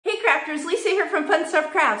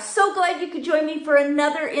Stuff Crafts. So glad you could join me for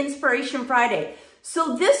another Inspiration Friday.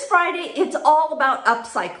 So this Friday, it's all about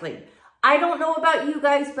upcycling. I don't know about you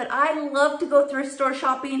guys, but I love to go thrift store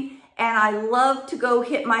shopping and I love to go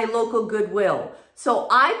hit my local Goodwill. So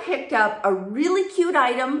I picked up a really cute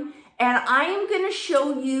item and I am going to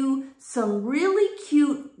show you some really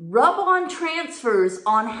cute rub-on transfers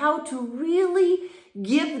on how to really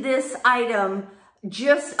give this item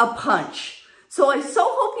just a punch. So I so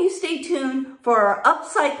hope you stay tuned for our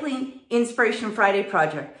Upcycling Inspiration Friday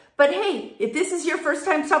project. But hey, if this is your first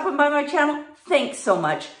time stopping by my channel, thanks so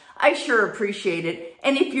much. I sure appreciate it.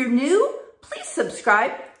 And if you're new, please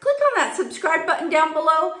subscribe. Click on that subscribe button down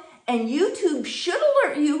below and YouTube should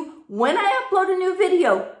alert you when I upload a new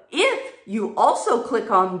video if you also click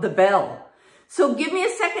on the bell. So give me a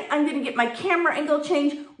second. I'm going to get my camera angle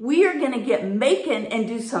changed. We are going to get making and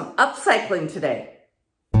do some upcycling today.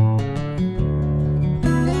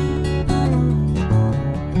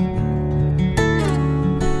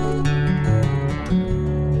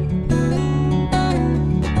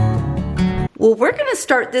 Well, we're going to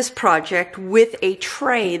start this project with a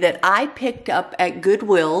tray that I picked up at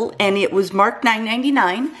Goodwill, and it was marked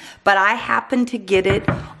 $9.99, but I happened to get it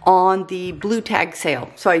on the blue tag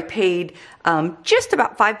sale. So I paid just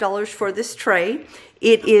about $5 for this tray.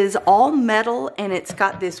 It is all metal and it's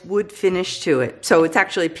got this wood finish to it. So it's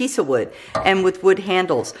actually a piece of wood and with wood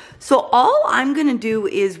handles. So all I'm going to do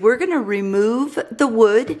is we're going to remove the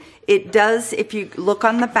wood. It does, if you look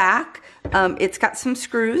on the back, it's got some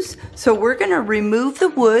screws. So we're going to remove the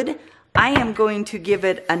wood. I am going to give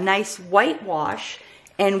it a nice whitewash.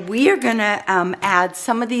 And we are going to add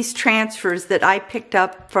some of these transfers that I picked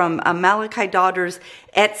up from Malachi Daughter's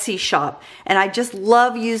Etsy shop. And I just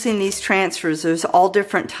love using these transfers. There's all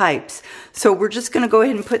different types. So we're just going to go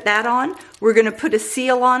ahead and put that on. We're going to put a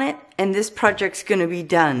seal on it. And this project's going to be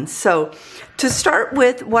done. So to start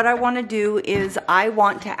with, what I want to do is I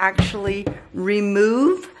want to actually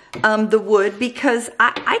remove the wood, because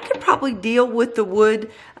I could probably deal with the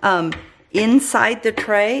wood inside the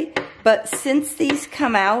tray, but since these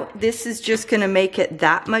come out, this is just going to make it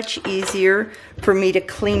that much easier for me to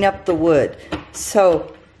clean up the wood.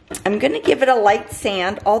 So I'm going to give it a light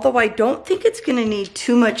sand, although I don't think it's going to need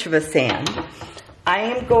too much of a sand. I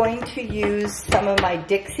am going to use some of my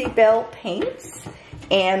Dixie Belle paints,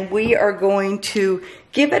 and we are going to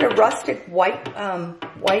give it a rustic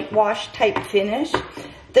whitewash type finish.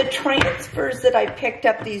 The transfers that I picked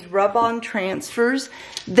up, these rub-on transfers,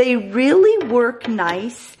 they really work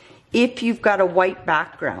nice if you've got a white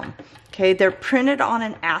background. Okay, they're printed on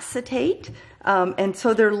an acetate, and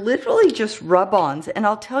so they're literally just rub-ons. And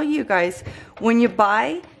I'll tell you guys, when you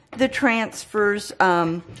buy the transfers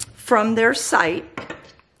from their site,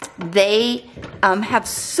 they have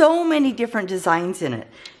so many different designs in it.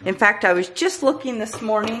 In fact, I was just looking this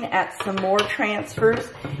morning at some more transfers,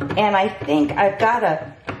 and I think I've got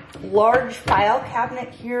a large file cabinet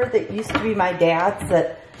here that used to be my dad's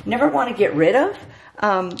that I never want to get rid of.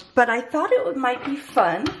 But I thought it might be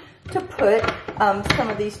fun to put some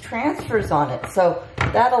of these transfers on it. So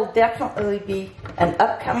that'll definitely be an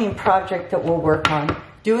upcoming project that we'll work on,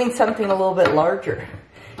 doing something a little bit larger.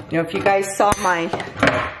 You know, if you guys saw my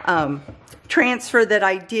transfer that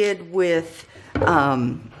I did with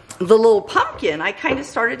the little pumpkin, I kind of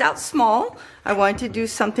started out small. I wanted to do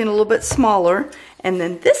something a little bit smaller. And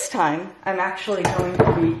then this time, I'm actually going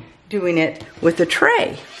to be doing it with a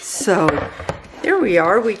tray. So there we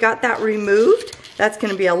are. We got that removed. That's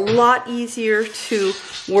going to be a lot easier to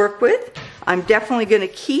work with. I'm definitely going to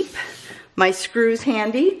keep my screws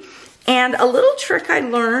handy. And a little trick I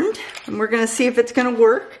learned, and we're going to see if it's going to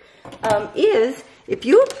work, is if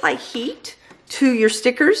you apply heat to your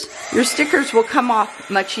stickers will come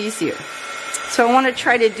off much easier. So I want to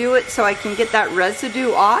try to do it so I can get that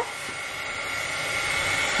residue off.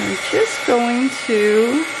 I'm just going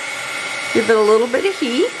to give it a little bit of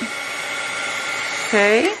heat.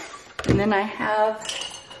 Okay, and then I have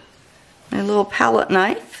my little palette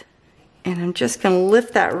knife, and I'm just going to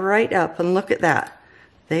lift that right up, and look at that.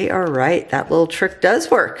 They are right. That little trick does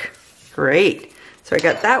work. Great. So I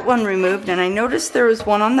got that one removed, and I noticed there was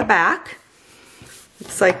one on the back.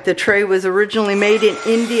 Looks like the tray was originally made in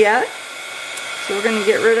India. So we're going to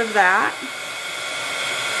get rid of that.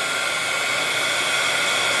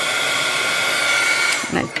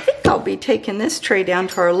 And I think I'll be taking this tray down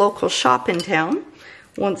to our local shop in town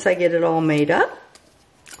once I get it all made up.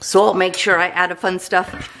 So I'll make sure I add a Fun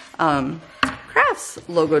Stuff Crafts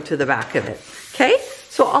logo to the back of it. Okay,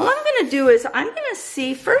 so all I'm going to do is I'm going to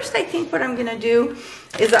see, first I think what I'm going to do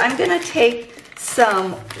is I'm going to take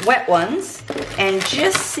some wet ones and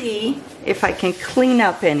just see if I can clean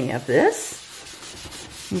up any of this.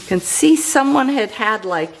 You can see someone had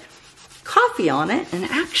like coffee on it, and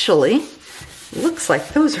actually it looks like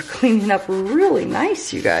those are cleaning up really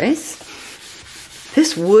nice, you guys.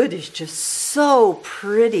 This wood is just so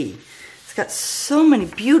pretty. It's got so many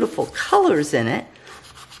beautiful colors in it.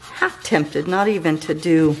 Half tempted not even to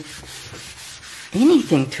do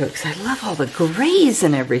anything to it, because I love all the grays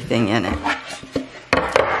and everything in it.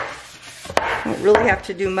 Don't really have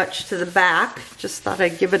to do much to the back. Just thought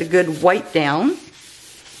I'd give it a good wipe down.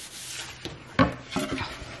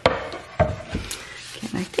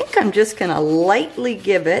 I think I'm just going to lightly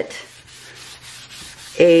give it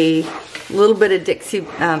a little bit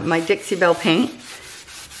of my Dixie Belle paint.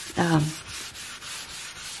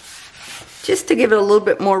 Just to give it a little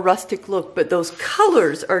bit more rustic look, but those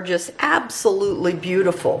colors are just absolutely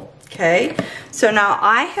beautiful, okay? So now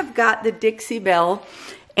I have got the Dixie Belle,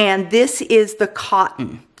 and this is the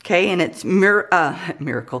cotton, okay? And it's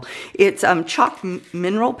Miracle. It's chalk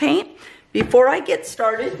mineral paint. Before I get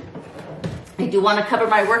started, I do want to cover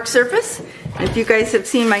my work surface. If you guys have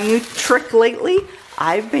seen my new trick lately,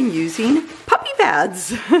 I've been using puppy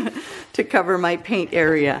pads to cover my paint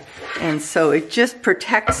area. And so it just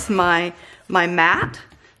protects my mat.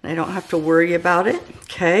 I don't have to worry about it,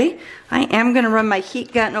 okay? I am going to run my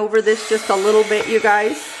heat gun over this just a little bit, you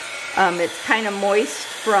guys. It's kind of moist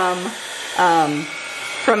from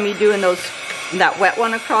me doing that wet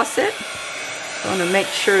one across it. So I want to make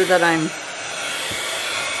sure that I'm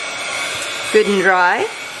good and dry.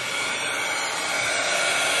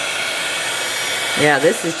 Yeah,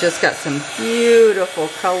 this has just got some beautiful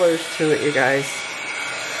colors to it, you guys.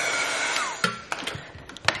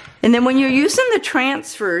 And then when you're using the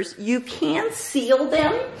transfers, you can seal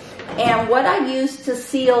them. And what I use to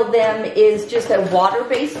seal them is just a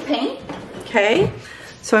water-based paint, okay?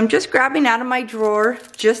 So I'm just grabbing out of my drawer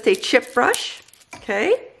just a chip brush,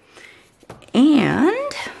 okay?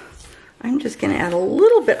 And I'm just gonna add a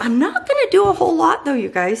little bit. I'm not gonna do a whole lot though, you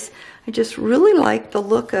guys. I just really like the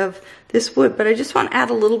look of this wood, but I just want to add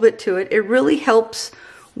a little bit to it. It really helps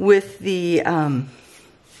with the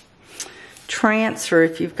transfer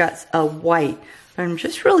if you've got a white. I'm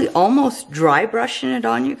just really almost dry brushing it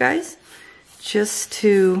on, you guys, just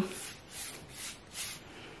to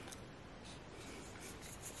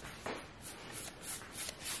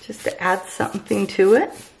add something to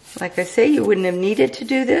it. Like I say, you wouldn't have needed to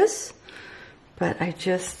do this, but I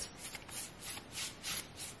just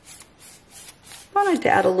wanted to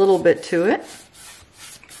add a little bit to it.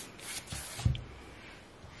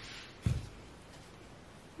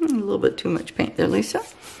 A little bit too much paint there, Lisa.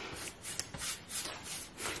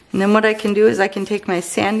 And then what I can do is I can take my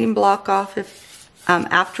sanding block off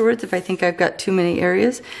afterwards if I think I've got too many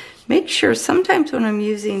areas. Make sure sometimes when I'm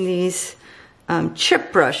using these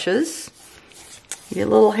chip brushes, you get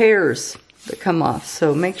little hairs that come off.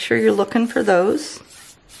 So make sure you're looking for those.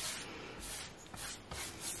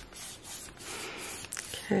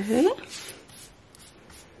 Okay.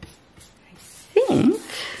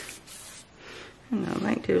 I don't know, I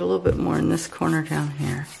might do a little bit more in this corner down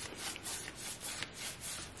here.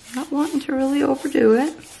 Not wanting to really overdo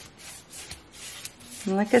it.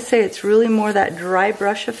 And like I say, it's really more that dry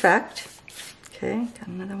brush effect. Okay, got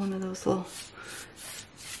another one of those little...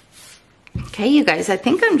 Okay, you guys, I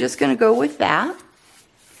think I'm just going to go with that.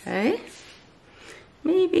 Okay.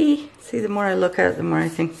 Maybe, see, the more I look at it, the more I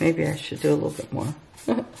think maybe I should do a little bit more.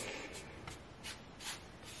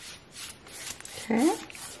 Okay.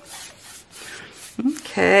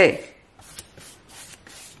 Okay.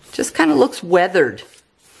 Just kind of looks weathered.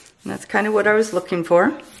 And that's kind of what I was looking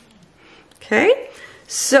for. Okay.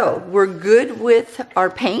 So we're good with our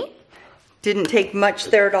paint. Didn't take much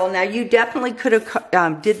there at all. Now you definitely could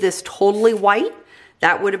have did this totally white.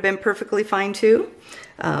 That would have been perfectly fine too.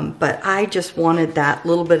 But I just wanted that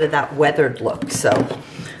little bit of that weathered look. So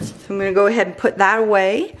I'm going to go ahead and put that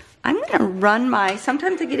away. I'm going to run my,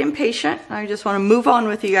 sometimes I get impatient. I just want to move on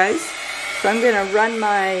with you guys. So I'm going to run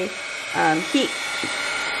my heat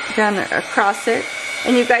gun across it.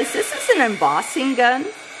 And you guys, this is an embossing gun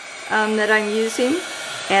that I'm using.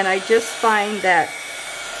 And I just find that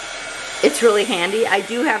it's really handy. I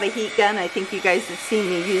do have a heat gun. I think you guys have seen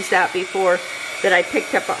me use that before, that I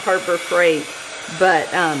picked up at Harbor Freight. But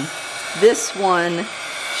this one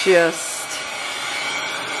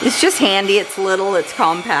it's just handy. It's little, it's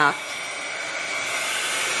compact.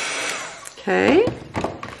 Okay,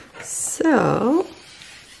 so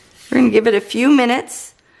we're going to give it a few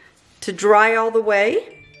minutes to dry all the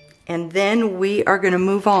way, and then we are going to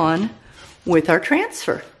move on with our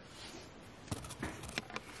transfer.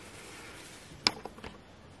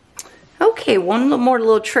 Okay, one more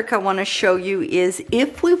little trick I want to show you is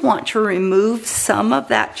if we want to remove some of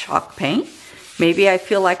that chalk paint, maybe I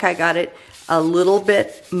feel like I got it a little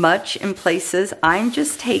bit much in places, I'm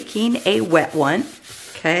just taking a wet one,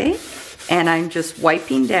 okay, and I'm just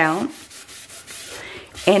wiping down,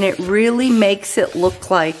 and it really makes it look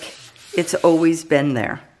like it's always been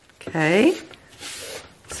there, okay?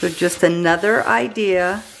 So just another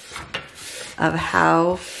idea of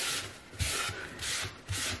how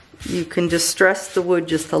you can distress the wood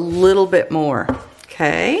just a little bit more,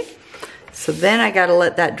 okay? So then I gotta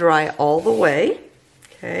let that dry all the way,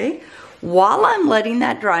 okay? While I'm letting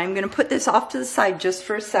that dry, I'm gonna put this off to the side just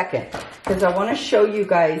for a second because I wanna show you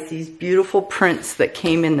guys these beautiful prints that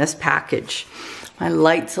came in this package. My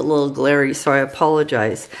light's a little glary, so I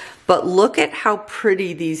apologize. But look at how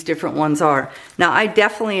pretty these different ones are. Now, I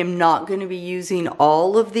definitely am not gonna be using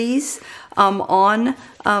all of these on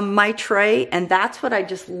my tray, and that's what I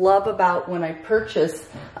just love about when I purchase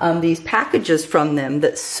these packages from them,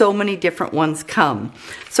 that so many different ones come.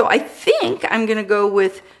 So I think I'm gonna go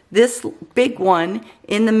with this big one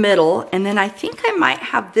in the middle, and then I think I might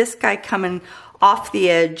have this guy coming off the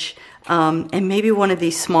edge, and maybe one of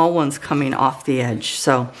these small ones coming off the edge.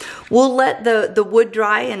 So we'll let the wood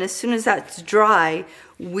dry, and as soon as that's dry,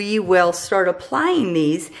 we will start applying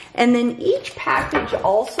these. And then each package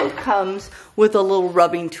also comes with a little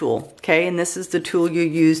rubbing tool, okay? And this is the tool you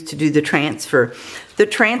use to do the transfer. The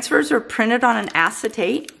transfers are printed on an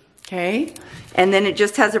acetate, okay? And then it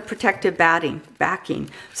just has a protective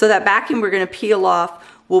backing. So that backing we're gonna peel off.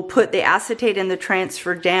 We'll put the acetate and the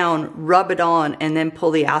transfer down, rub it on, and then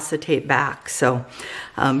pull the acetate back. So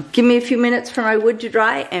give me a few minutes for my wood to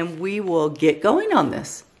dry, and we will get going on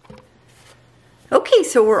this. Okay,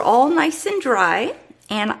 so we're all nice and dry,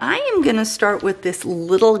 and I am gonna start with this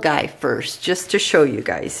little guy first, just to show you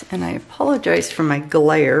guys. And I apologize for my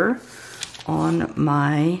glare on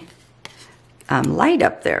my light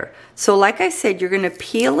up there. So like I said, you're gonna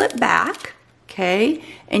peel it back, okay?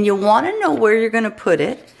 And you wanna know where you're gonna put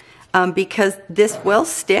it because this will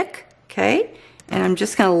stick, okay? And I'm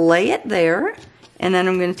just gonna lay it there, and then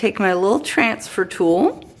I'm gonna take my little transfer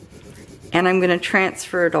tool, and I'm gonna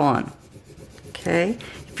transfer it on. Okay,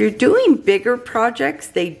 if you're doing bigger projects,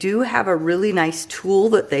 they do have a really nice tool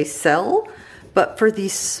that they sell, but for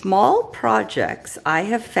these small projects, I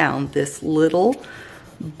have found this little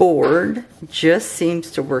board just seems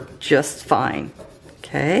to work just fine,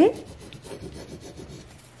 okay?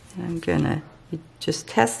 And I'm gonna just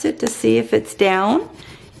test it to see if it's down.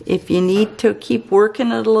 If you need to keep working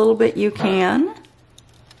it a little bit, you can.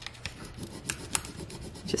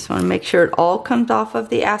 Just wanna make sure it all comes off of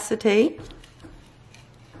the acetate.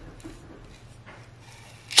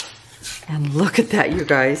 And look at that, you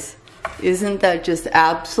guys. Isn't that just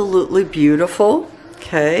absolutely beautiful?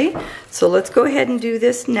 Okay, so let's go ahead and do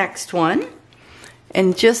this next one.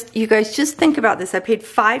 And just, you guys, just think about this. I paid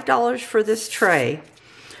 $5 for this tray,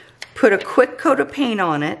 put a quick coat of paint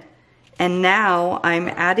on it, and now I'm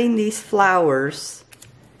adding these flowers,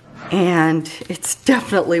 and it's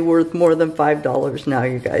definitely worth more than $5 now,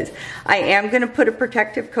 you guys. I am gonna put a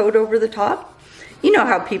protective coat over the top. You know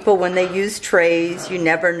how people, when they use trays, you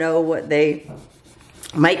never know what they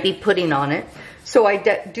might be putting on it. So I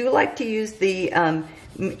do like to use the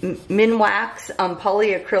Minwax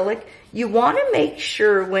polyacrylic. You want to make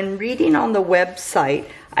sure when reading on the website,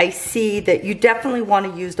 I see that you definitely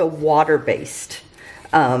want to use a water-based.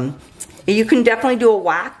 You can definitely do a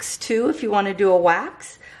wax too if you want to do a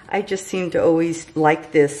wax. I just seem to always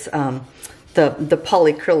like this, the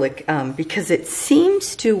polyacrylic, because it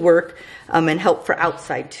seems to work and help for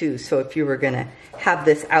outside too. So if you were gonna have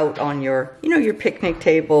this out on your, you know, your picnic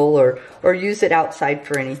table or use it outside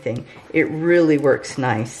for anything, it really works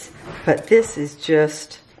nice. But this is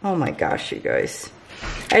just, oh my gosh, you guys.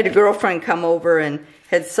 I had a girlfriend come over and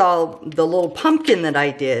had saw the little pumpkin that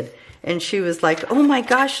I did, and she was like, oh my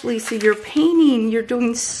gosh, Lisa, you're painting, you're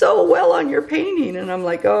doing so well on your painting. And I'm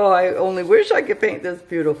like, oh, I only wish I could paint this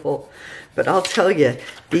beautiful. But I'll tell you,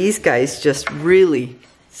 these guys just really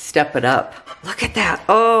step it up. Look at that.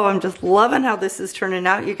 Oh, I'm just loving how this is turning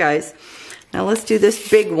out, you guys. Now let's do this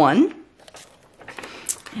big one.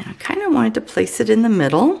 And I kind of wanted to place it in the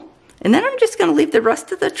middle. And then I'm just going to leave the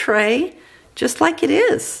rest of the tray just like it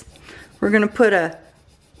is. We're going to put a,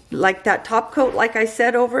 like that top coat, like I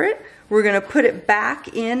said, over it. We're going to put it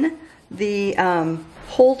back in the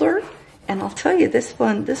holder. And I'll tell you, this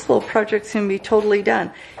little project's going to be totally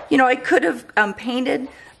done. You know, I could have painted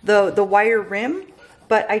the wire rim,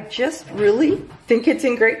 but I just really think it's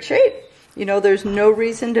in great shape. You know, there's no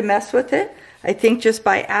reason to mess with it. I think just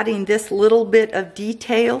by adding this little bit of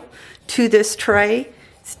detail to this tray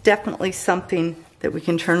it's definitely something that we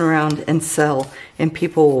can turn around and sell, and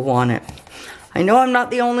people will want it. I know I'm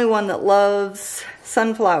not the only one that loves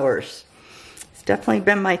sunflowers. It's definitely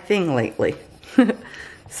been my thing lately.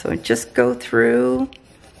 So just go through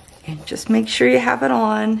and just make sure you have it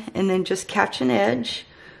on, and then just catch an edge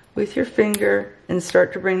with your finger and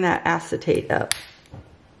start to bring that acetate up.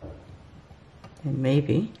 And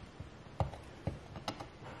maybe,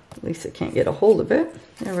 at least I can't get a hold of it.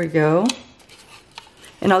 There we go.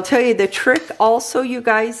 And I'll tell you the trick also, you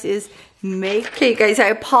guys, is okay, guys, I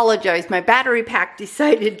apologize. My battery pack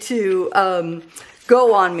decided to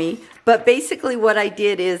go on me. But basically what I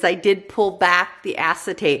did is I did pull back the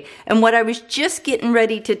acetate. And what I was just getting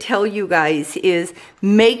ready to tell you guys is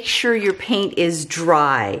make sure your paint is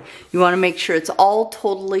dry. You want to make sure it's all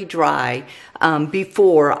totally dry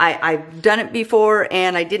before. I've done it before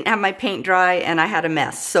and I didn't have my paint dry and I had a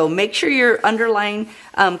mess. So make sure your underlying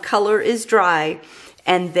color is dry.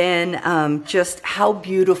 And then just how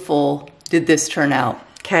beautiful did this turn out?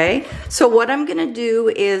 Okay, so what I'm gonna do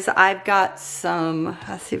is I've got some,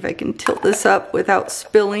 let's see if I can tilt this up without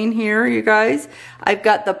spilling here, you guys. I've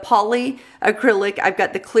got the poly acrylic, I've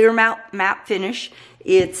got the clear matte finish.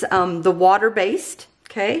 It's the water-based,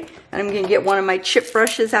 okay? And I'm gonna get one of my chip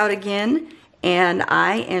brushes out again, and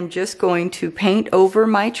I am just going to paint over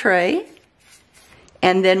my tray.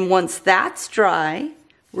 And then once that's dry,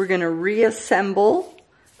 we're gonna reassemble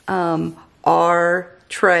our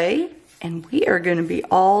tray, and we are going to be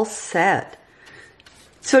all set.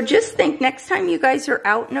 So just think, next time you guys are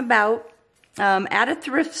out and about, at a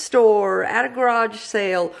thrift store, at a garage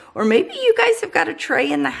sale, or maybe you guys have got a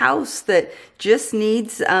tray in the house that just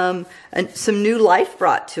needs some new life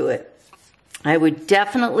brought to it. I would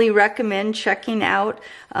definitely recommend checking out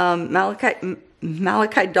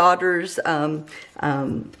Malachi Daughter's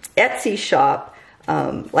Etsy shop.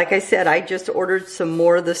 Like I said, I just ordered some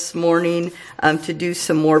more this morning to do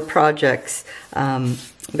some more projects.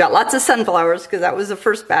 We've got lots of sunflowers because that was the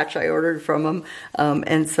first batch I ordered from them.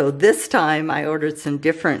 And so this time I ordered some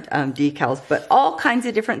different decals, but all kinds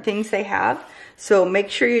of different things they have. So make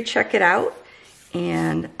sure you check it out.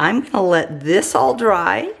 And I'm going to let this all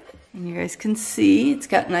dry. And you guys can see it's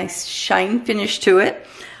got a nice shine finish to it.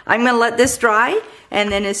 I'm going to let this dry. And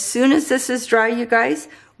then as soon as this is dry, you guys,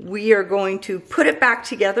 we are going to put it back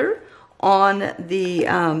together on the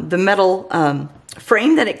metal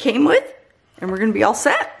frame that it came with, and we're going to be all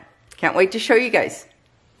set. Can't wait to show you guys.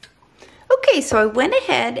 Okay, so I went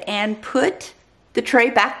ahead and put the tray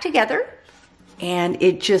back together, and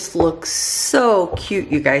it just looks so cute,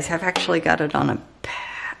 you guys. I've actually got it on a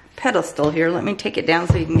pedestal here. Let me take it down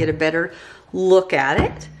so you can get a better look at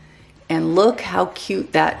it. And look how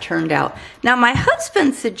cute that turned out. Now, my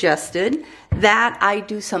husband suggested that I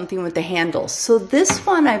do something with the handles. So this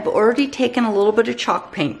one I've already taken a little bit of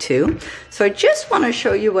chalk paint to. So I just want to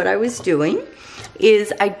show you what I was doing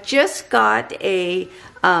is I just got a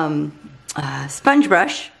sponge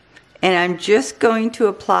brush, and I'm just going to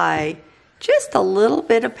apply just a little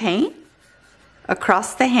bit of paint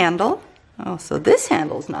across the handle. Oh, so this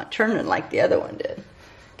handle's not turning like the other one did.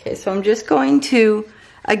 Okay, so I'm just going to,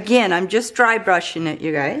 again, I'm just dry brushing it,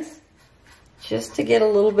 you guys, just to get a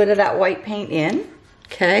little bit of that white paint in,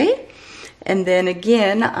 okay? And then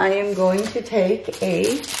again, I am going to take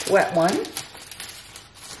a wet one,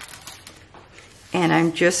 and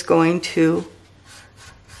I'm just going to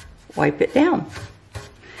wipe it down.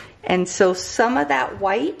 And so some of that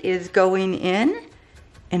white is going in,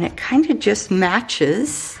 and it kind of just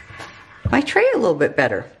matches my tray a little bit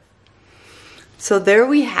better. So there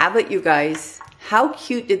we have it, you guys. How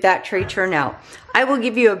cute did that tray turn out? I will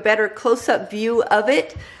give you a better close-up view of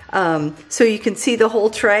it so you can see the whole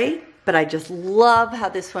tray, but I just love how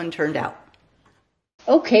this one turned out.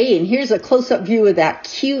 Okay, and here's a close-up view of that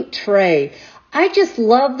cute tray. I just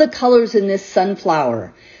love the colors in this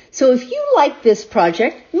sunflower. So if you like this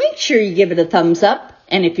project, make sure you give it a thumbs up.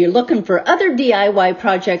 And if you're looking for other DIY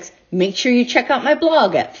projects, make sure you check out my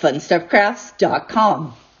blog at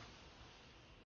funstuffcrafts.com.